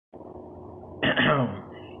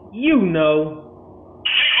You know.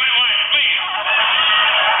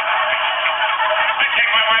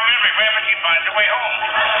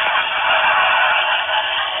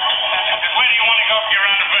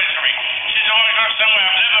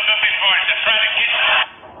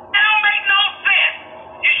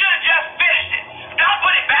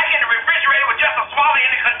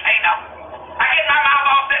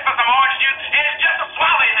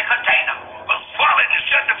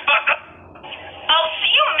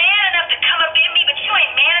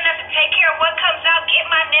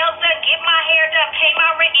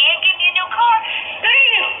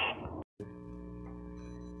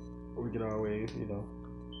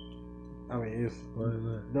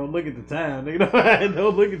 Don't look at the time, nigga.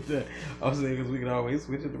 Don't look at that. I'm saying because we can always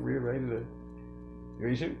switch it to rearrange it. You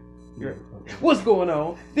ready to shoot? Yeah. What's going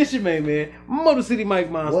on? This your main man, Motor City Mike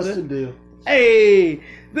Monster. What's the deal? Hey,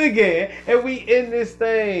 the gang, and we in this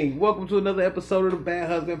thing. Welcome to another episode of the Bad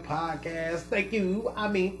Husband Podcast. Thank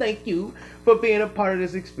you for being a part of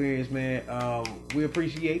this experience, man. We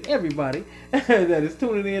appreciate everybody that is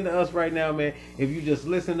tuning in to us right now, man. If you just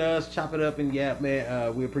listen to us, chop it up and yap,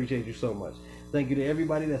 man, we appreciate you so much. Thank you to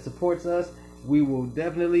everybody that supports us. We will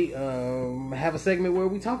definitely have a segment where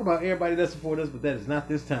we talk about everybody that supports us, but that is not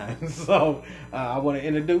this time. So I want to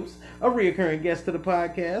introduce a reoccurring guest to the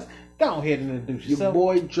podcast. Go ahead and introduce yourself. Your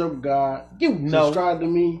boy Drip God. You know. Subscribe to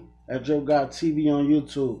me at Drip God TV on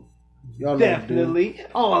YouTube. Y'all definitely.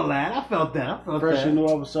 All that. I felt that. Fresh new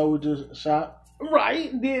episode we just shot.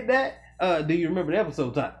 Right. Did that. Do you remember the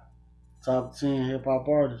episode title? Top 10 hip hop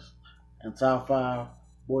artists and top 5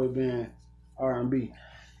 boy band R&B.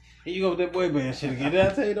 Here you go with that boy band shit again. Did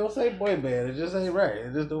I tell you don't say boy band? It just ain't right.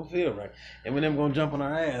 It just don't feel right. And when them gonna jump on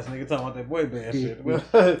our ass, nigga, talking about that boy band shit.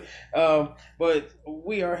 But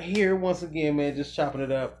we are here once again, man, just chopping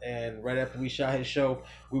it up. And right after we shot his show,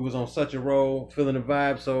 we was on such a roll, feeling the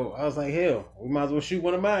vibe. So I was like, hell, we might as well shoot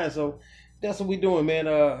one of mine. So that's what we doing, man.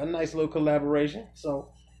 A nice little collaboration. So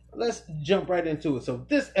let's jump right into it. So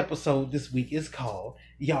this episode this week is called,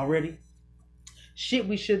 y'all ready? Shit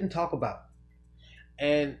we shouldn't talk about.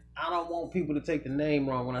 And I don't want people to take the name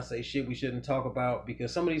wrong when I say shit we shouldn't talk about,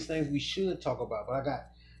 because some of these things we should talk about, but I got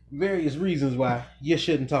various reasons why you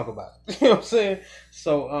shouldn't talk about it. You know what I'm saying?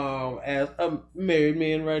 So as a married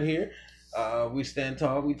man right here, we stand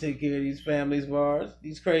tall, we take care of these families of ours,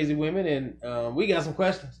 these crazy women, and we got some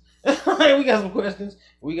questions. We got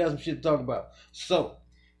some shit to talk about. So,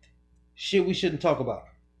 shit we shouldn't talk about.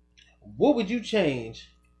 What would you change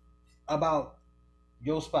about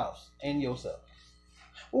your spouse and yourself?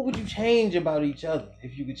 What would you change about each other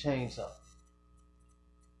if you could change something?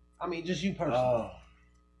 I mean, just you personally.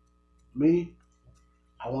 Me,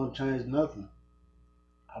 I won't change nothing.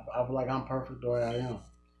 I feel like I'm perfect the way I am.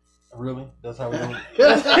 Really? That's how we're gonna.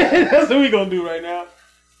 That's what we're gonna do right now.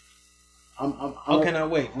 I'm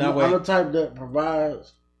wait. I'm the type that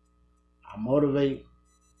provides. I motivate.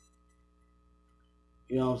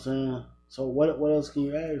 You know what I'm saying? So what else can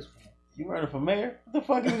you ask for? You running for mayor? What the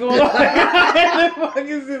fuck is going on? What the fuck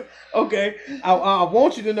is this? Okay, I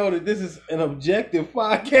want you to know that this is an objective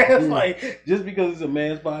podcast. Like, just because it's a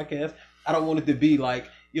man's podcast, I don't want it to be like,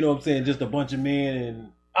 you know what I'm saying, just a bunch of men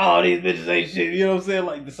and all these bitches ain't shit. You know what I'm saying?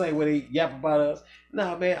 Like the same way they yap about us.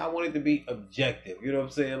 Nah, man, I want it to be objective. You know what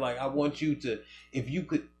I'm saying? Like, I want you to, if you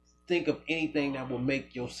could think of anything that will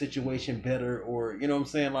make your situation better, or, you know what I'm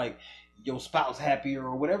saying, like your spouse happier,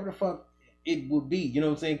 or whatever the fuck it would be, you know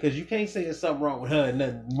what I'm saying? Because you can't say there's something wrong with her and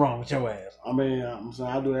nothing wrong with your ass. I mean, I'm saying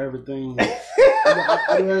I do everything.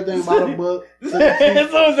 I do everything by the book. So is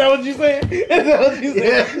that what you saying? Is that what you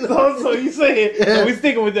saying? Yeah. So you saying? Yeah. So we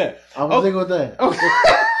sticking with that. I'm sticking with that.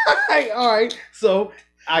 Okay. All right. So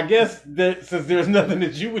I guess that since there's nothing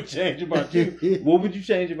that you would change about you, what would you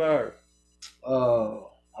change about her?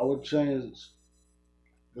 I would change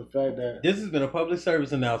the fact that this has been a public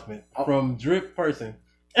service announcement from Drip Person.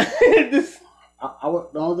 The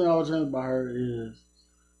only thing I would change about her is,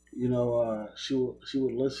 you know, she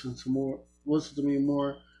would listen to me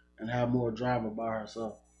more, and have more drive about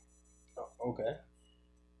herself. Okay.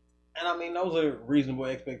 And I mean, those are reasonable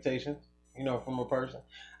expectations, you know, from a person.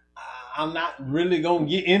 I'm not really gonna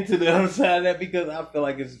get into the other side of that because I feel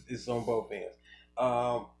like it's on both ends.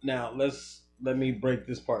 Now let me break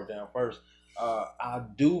this part down first. I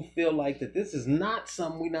do feel like that this is not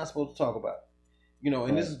something we're not supposed to talk about. You know,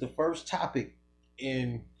 and This is the first topic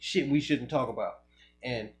in shit we shouldn't talk about.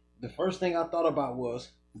 And the first thing I thought about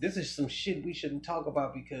was, this is some shit we shouldn't talk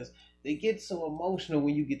about because they get so emotional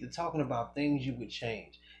when you get to talking about things you would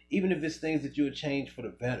change. Even if it's things that you would change for the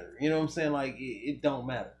better. You know what I'm saying? Like, it don't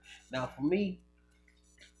matter. Now, for me,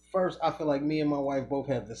 first, I feel like me and my wife both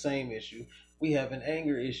have the same issue. We have an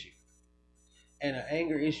anger issue. And an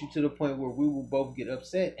anger issue to the point where we will both get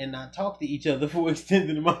upset and not talk to each other for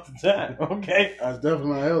extended amounts of time. Okay? That's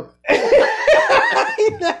definitely not healthy.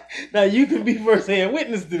 Now, you can be first-hand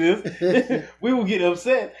witness to this. We will get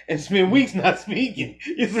upset and spend weeks not speaking.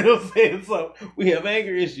 You see what I'm saying? So, we have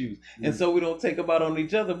anger issues. And so, we don't take them out on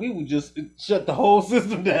each other. We will just shut the whole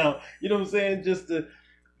system down. You know what I'm saying?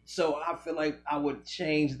 So, I feel like I would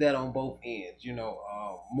change that on both ends.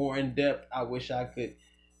 More in depth. I wish I could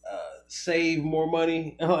save more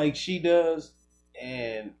money like she does.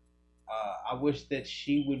 And I wish that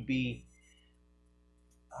she would be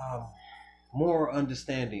more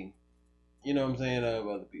understanding, you know what I'm saying, of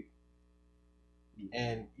other people.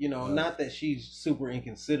 And, not that she's super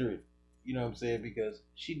inconsiderate, you know what I'm saying, because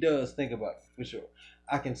she does think about it, for sure.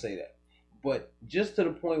 I can say that. But just to the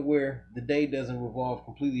point where the day doesn't revolve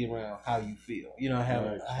completely around how you feel.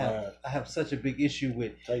 I have such a big issue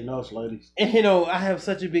with... Take notes, ladies. And, I have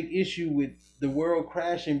such a big issue with the world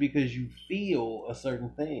crashing because you feel a certain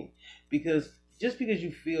thing. Because just because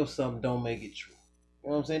you feel something don't make it true. You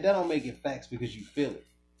know what I'm saying? That don't make it facts because you feel it.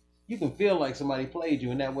 You can feel like somebody played you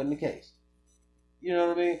and that wasn't the case. You know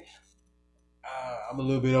what I mean? I'm a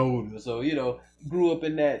little bit older, so, grew up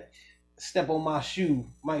in that step on my shoe,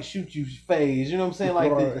 might shoot you phase. You know what I'm saying?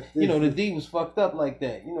 Like, the D was fucked up like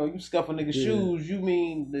that. You scuff a nigga's shoes, you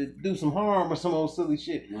mean to do some harm or some old silly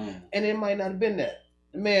shit. And it might not have been that.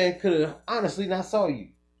 The man could have honestly not saw you.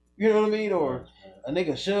 You know what I mean? Or a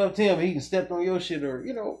nigga shoved him and he can step on your shit, or,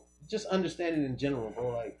 just understand it in general,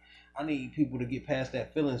 bro. Like, I need people to get past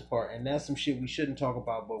that feelings part, and that's some shit we shouldn't talk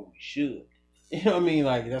about, but we should. You know what I mean?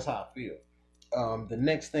 Like, that's how I feel. The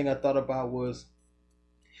next thing I thought about was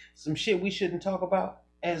some shit we shouldn't talk about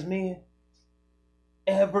as men,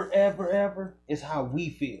 ever, is how we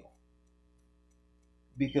feel.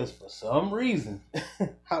 Because for some reason,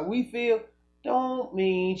 how we feel don't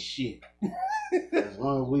mean shit. As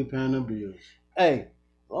long as we paying the bills. Hey,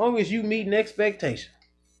 as long as you meeting expectations.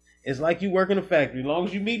 It's like you work in a factory. As long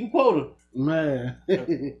as you meeting quota, man,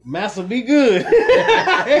 mass will be good.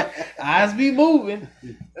 Eyes be moving.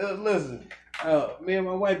 Listen, me and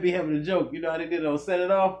my wife be having a joke. You know how they did on Set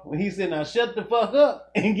It Off? When he said, now shut the fuck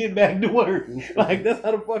up and get back to work. Like, that's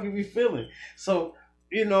how the fuck we feeling. So,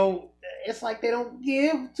 it's like they don't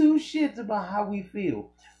give two shits about how we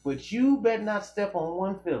feel. But you better not step on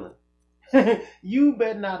one feeling. You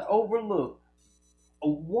better not overlook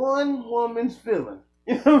one woman's feeling.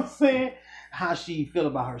 You know what I'm saying? How she feel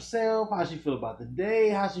about herself, how she feel about the day,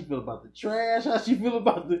 how she feel about the trash, how she feel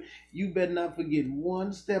about you better not forget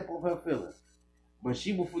one step of her feelings. But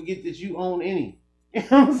she will forget that you own any. You know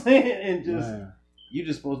what I'm saying? And you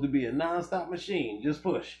just supposed to be a non-stop machine. Just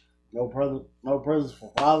push. No presents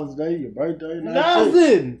for Father's Day, your birthday,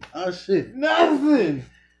 nothing. Oh shit. Nothing.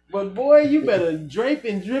 But boy, you better drape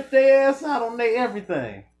and drip their ass out on their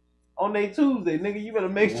everything. On their Tuesday, nigga, you better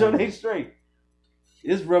make sure they straight.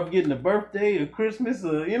 It's rough getting a birthday or Christmas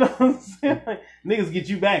or, you know what I'm saying? Like, niggas get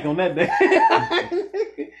you back on that day.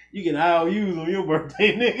 You get IOUs on your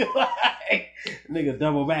birthday, nigga. Like, nigga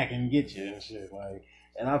double back and get you and shit. Like,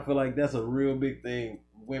 and I feel like that's a real big thing.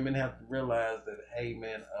 Women have to realize that, hey,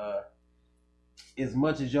 man, as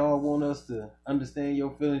much as y'all want us to understand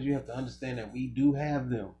your feelings, you have to understand that we do have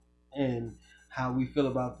them. And how we feel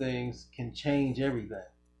about things can change everything.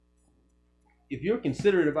 If you're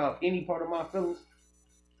considerate about any part of my feelings,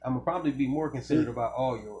 I'm gonna probably be more considerate about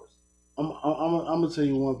all yours. I'm gonna tell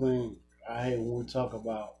you one thing I hate when we talk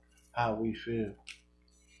about how we feel.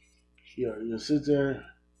 You sit there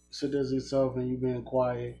to yourself and you being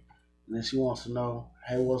quiet, and then she wants to know,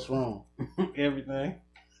 hey, what's wrong? Everything.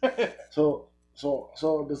 So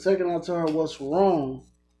the second I tell her what's wrong,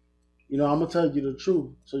 I'm gonna tell you the truth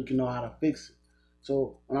so you can know how to fix it.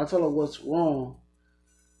 So when I tell her what's wrong,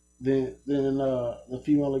 then the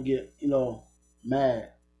female will get mad,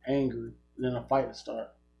 angry, and then a fight will start.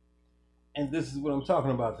 And this is what I'm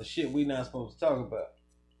talking about, the shit we not supposed to talk about.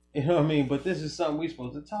 You know what I mean? But this is something we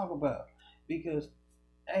supposed to talk about. Because,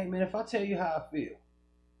 hey man, if I tell you how I feel,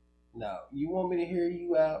 now you want me to hear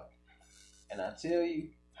you out, and I tell you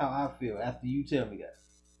how I feel after you tell me that.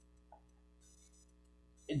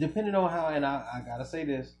 It depending on how, and I gotta say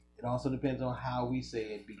this, it also depends on how we say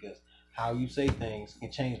it, because how you say things can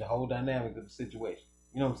change the whole dynamic of the situation.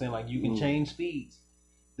 You know what I'm saying? Like, you can change speeds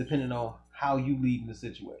depending on how you lead in the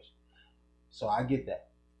situation. So I get that.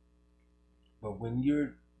 But when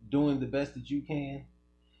you're doing the best that you can,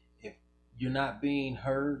 if you're not being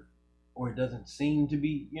heard, or it doesn't seem to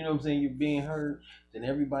be, you know what I'm saying, you're being heard, then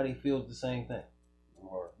everybody feels the same thing.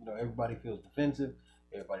 Or, everybody feels defensive,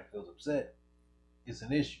 everybody feels upset. it's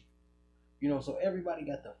an issue. You know, so everybody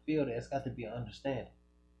got to feel that. It's got to be an understanding.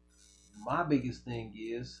 My biggest thing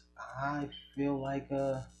is I feel like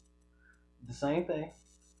the same thing.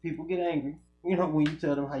 People get angry, you know, when you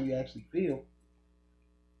tell them how you actually feel.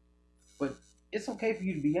 But it's okay for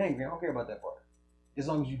you to be angry. I don't care about that part. As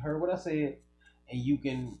long as you heard what I said and you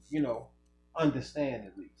can, you know, understand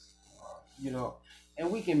at least. You know, and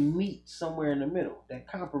we can meet somewhere in the middle. That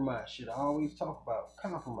compromise shit I always talk about.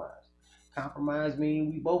 Compromise. Compromise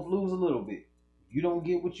means we both lose a little bit. You don't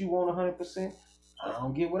get what you want 100%. I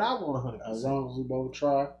don't get what I want 100%. As long as we both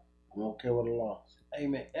try, I don't care what the loss. Hey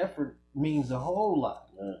man, effort means a whole lot.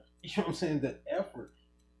 Yeah. You know what I'm saying? The effort,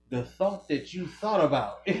 the thought that you thought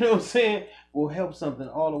about, you know what I'm saying, will help something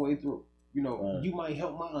all the way through. You know, right. You might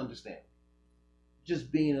help my understanding.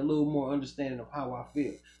 Just being a little more understanding of how I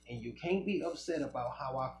feel. And you can't be upset about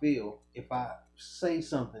how I feel if I say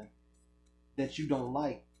something that you don't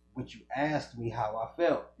like, but you asked me how I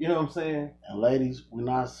felt. You know what I'm saying? And ladies, we're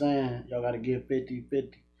not saying y'all got to give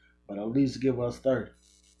 50-50, but at least give us 30.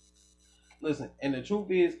 Listen, and the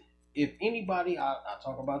truth is, if anybody, I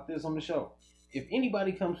talk about this on the show, if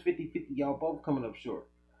anybody comes 50-50, y'all both coming up short.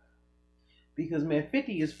 Because, man,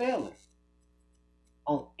 50 is failing.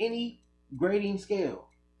 On any grading scale,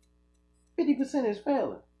 50% is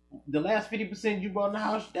failing. The last 50% you brought in the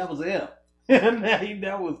house, that was an F.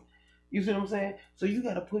 that was, you see what I'm saying? So you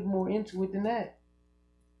got to put more into it than that.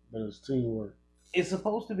 But it's teamwork. It's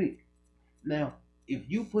supposed to be. Now, if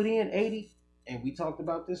you put in 80, and we talked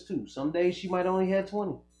about this too, some days she might only have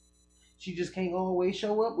 20. She just can't always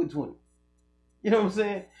show up with 20. You know what I'm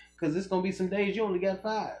saying? Because it's going to be some days you only got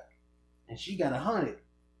 5. And she got 100.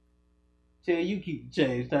 Tell you keep the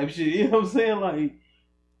change type shit. You know what I'm saying? Like,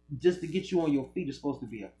 just to get you on your feet is supposed to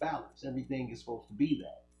be a balance. Everything is supposed to be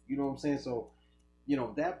that. You know what I'm saying? So, you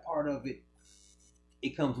know, that part of it,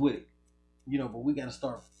 it comes with it. You know, but we got to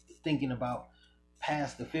start thinking about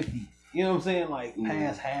past the 50. You know what I'm saying? Like,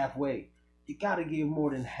 past halfway. You got to give more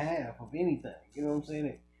than half of anything. You know what I'm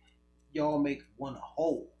saying? Y'all make one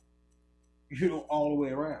whole. You know, all the way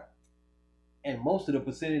around. And most of the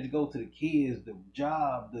percentage go to the kids, the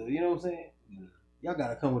job, you know what I'm saying? Y'all got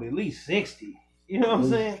to come with at least 60. You know what I'm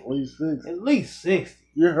saying? At least 60. At least 60.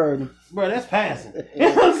 You heard him. Bro, that's passing. You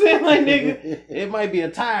know what I'm saying? Like, nigga, it might be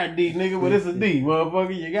a tired D, nigga, but it's a D,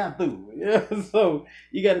 motherfucker. You got through. Yeah, so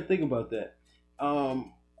you got to think about that.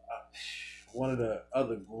 One of the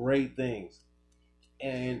other great things,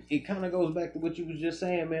 and it kind of goes back to what you was just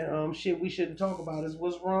saying, man. Shit we shouldn't talk about is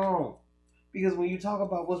what's wrong. Because when you talk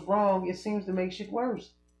about what's wrong, it seems to make shit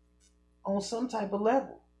worse on some type of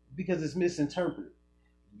level because it's misinterpreted.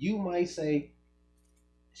 You might say,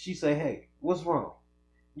 she say, hey, what's wrong?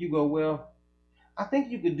 You go, well, I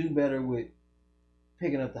think you could do better with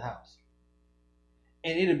picking up the house.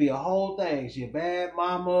 And it'll be a whole thing. She a bad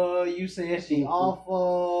mama. You said she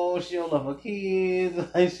awful. She don't love her kids.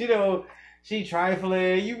 Like, she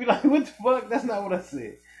trifling. You be like, what the fuck? That's not what I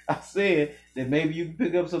said. I said that maybe you can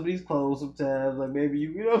pick up some of these clothes sometimes. Like, maybe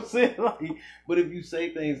you know what I'm saying? Like, but if you say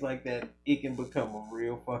things like that, it can become a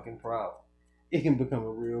real fucking problem. It can become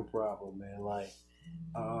a real problem, man. Like,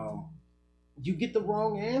 you get the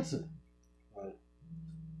wrong answer. Like,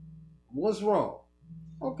 what's wrong?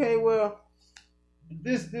 Okay, well,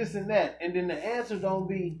 this, and that. And then the answer don't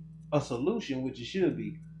be a solution, which it should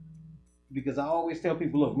be. Because I always tell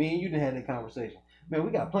people, look, me and you done had that conversation. Man,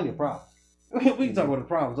 we got plenty of problems. We can talk about the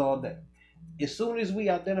problems all day. As soon as we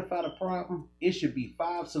identify the problem, it should be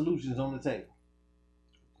 5 solutions on the table.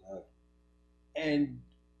 And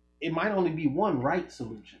it might only be one right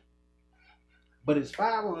solution. But it's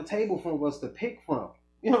 5 on the table for us to pick from.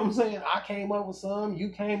 You know what I'm saying? I came up with some, you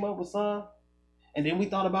came up with some. And then we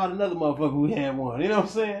thought about another motherfucker who had one. You know what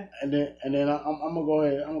I'm saying? And then I'm gonna go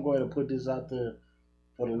ahead and put this out there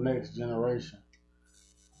for the next generation.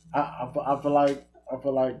 I feel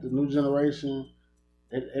like the new generation,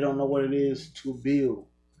 they don't know what it is to build.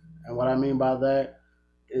 And what I mean by that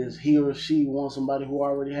is he or she wants somebody who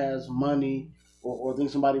already has money or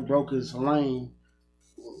thinks somebody broke his lane.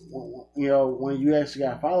 You know, when you actually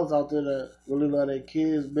got fathers out there that really love their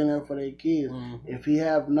kids, been there for their kids. Mm-hmm. If he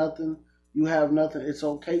have nothing, you have nothing. It's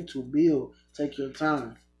okay to build. Take your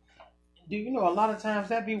time. Do you know a lot of times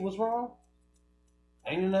that be what's wrong?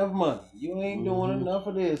 Ain't enough money. You ain't doing enough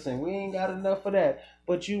of this, and we ain't got enough of that.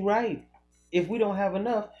 But you right. If we don't have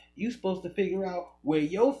enough, you supposed to figure out where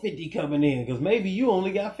your 50 coming in, because maybe you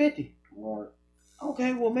only got 50. Right.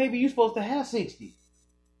 Okay, well, maybe you supposed to have 60.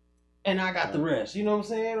 And I got the rest. You know what I'm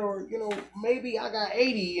saying? Or, you know, maybe I got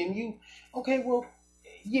 80 and you... Okay, well,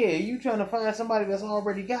 yeah, you trying to find somebody that's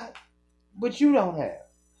already got, but you don't have.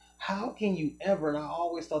 How can you ever, and I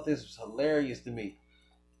always thought this was hilarious to me,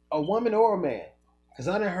 a woman or a man, because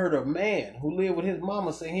I done heard a man who lived with his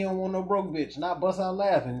mama say he don't want no broke bitch, not bust out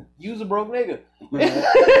laughing, use a broke nigga. Man,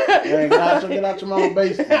 get out your mama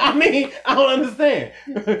basement. I mean, I don't understand.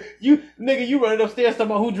 You running upstairs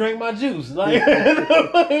talking about who drank my juice. Like,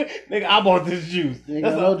 nigga, I bought this juice. You ain't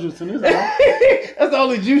got no juice in this house. That's the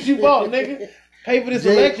only juice you bought, nigga. Pay for this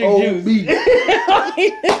electric juice.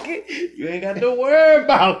 You ain't got to worry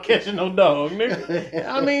about catching no dog, nigga.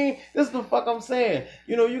 I mean, this is the fuck I'm saying.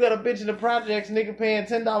 You know, you got a bitch in the projects, nigga, paying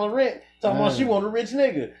 $10 rent, talking about she want a rich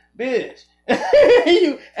nigga. Bitch.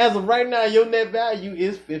 You, as of right now, your net value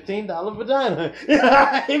is $15 vagina.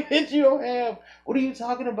 Bitch, you don't have. What are you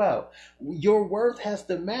talking about? Your worth has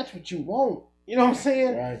to match what you want. You know what I'm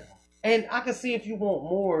saying? Right. And I can see if you want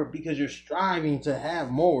more because you're striving to have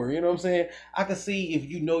more. You know what I'm saying? I can see if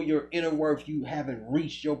you know your inner worth, you haven't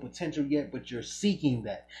reached your potential yet, but you're seeking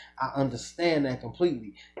that. I understand that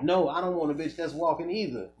completely. No, I don't want a bitch that's walking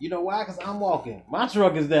either. You know why? Because I'm walking. My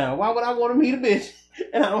truck is down. Why would I want to meet a bitch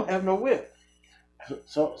and I don't have no whip?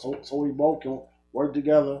 So we both can work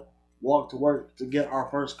together, walk to work to get our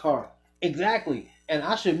first car. Exactly. And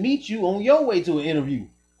I should meet you on your way to an interview.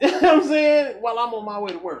 You know what I'm saying? While I'm on my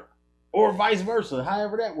way to work. Or vice versa,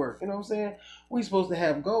 however that works. You know what I'm saying? We're supposed to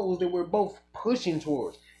have goals that we're both pushing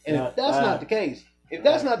towards. And if that's not the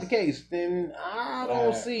case, then I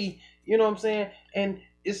don't see, you know what I'm saying? And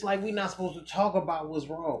it's like we're not supposed to talk about what's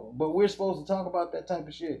wrong, but we're supposed to talk about that type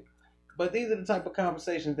of shit. But these are the type of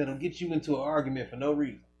conversations that'll get you into an argument for no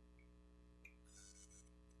reason.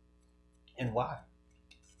 And why?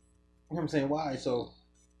 You know what I'm saying? Why? So,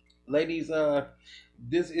 ladies,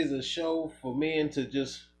 this is a show for men to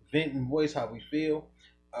just vent and voice how we feel.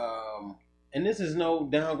 And this is no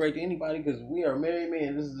downgrade to anybody because we are married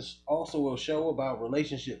men. This is also a show about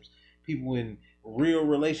relationships. People in real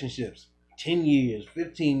relationships. 10 years,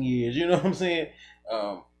 15 years, you know what I'm saying?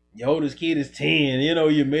 Your oldest kid is 10, you know,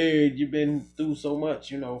 you're married, you've been through so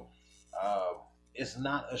much, you know. It's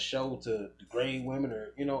not a show to degrade women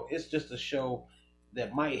or, you know, it's just a show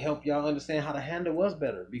that might help y'all understand how to handle us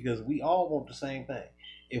better because we all want the same thing.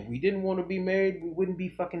 If we didn't want to be married, we wouldn't be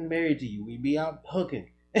fucking married to you. We'd be out hooking.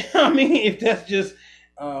 I mean, if that's just,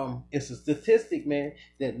 it's a statistic, man,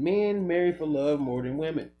 that men marry for love more than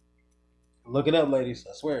women. Look it up, ladies.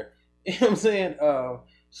 I swear. You know what I'm saying?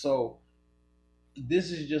 So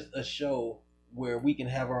this is just a show where we can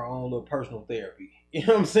have our own little personal therapy. You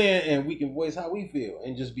know what I'm saying? And we can voice how we feel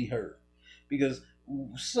and just be heard. Because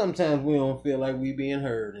sometimes we don't feel like we being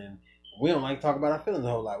heard and we don't like to talk about our feelings a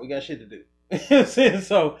whole lot. We got shit to do.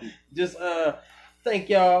 So just thank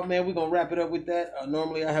y'all, man. We're gonna wrap it up with that.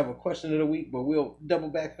 Normally I have a question of the week, but we'll double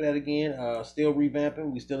back for that again. Still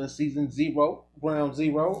revamping. We're still in season 0, ground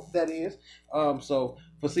 0, that is. So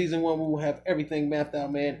for season 1 we will have everything mapped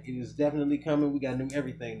out, man. It is definitely coming. We got new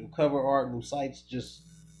everything, new cover art, new sites, just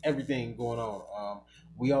everything going on.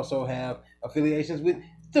 We also have affiliations with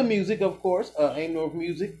the music, of course. AIM North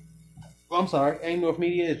Music. AIM North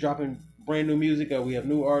Media is dropping brand new music. We have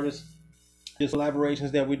new artists. Just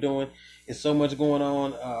collaborations that we're doing. It's so much going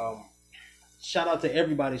on. Shout out to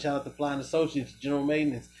everybody. Shout out to Flying Associates, General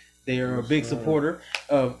Maintenance. They are a big supporter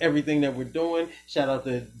of everything that we're doing. Shout out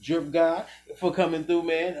to Drip Guy for coming through,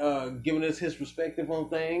 man, giving us his perspective on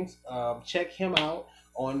things. Check him out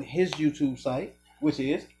on his YouTube site, which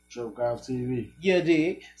is Drip Guy TV. Yeah,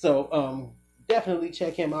 dig. So definitely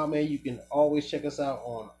check him out, man. You can always check us out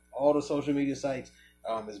on all the social media sites.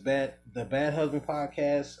 It's the Bad Husband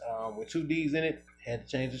Podcast with 2 D's in it. Had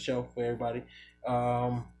to change the show for everybody.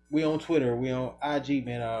 We on Twitter. We on IG,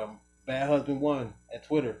 man. Bad Husband 1 at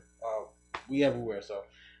Twitter. We everywhere. So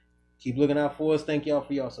keep looking out for us. Thank y'all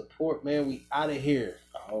for y'all support, man. We out of here.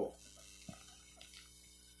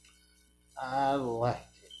 I like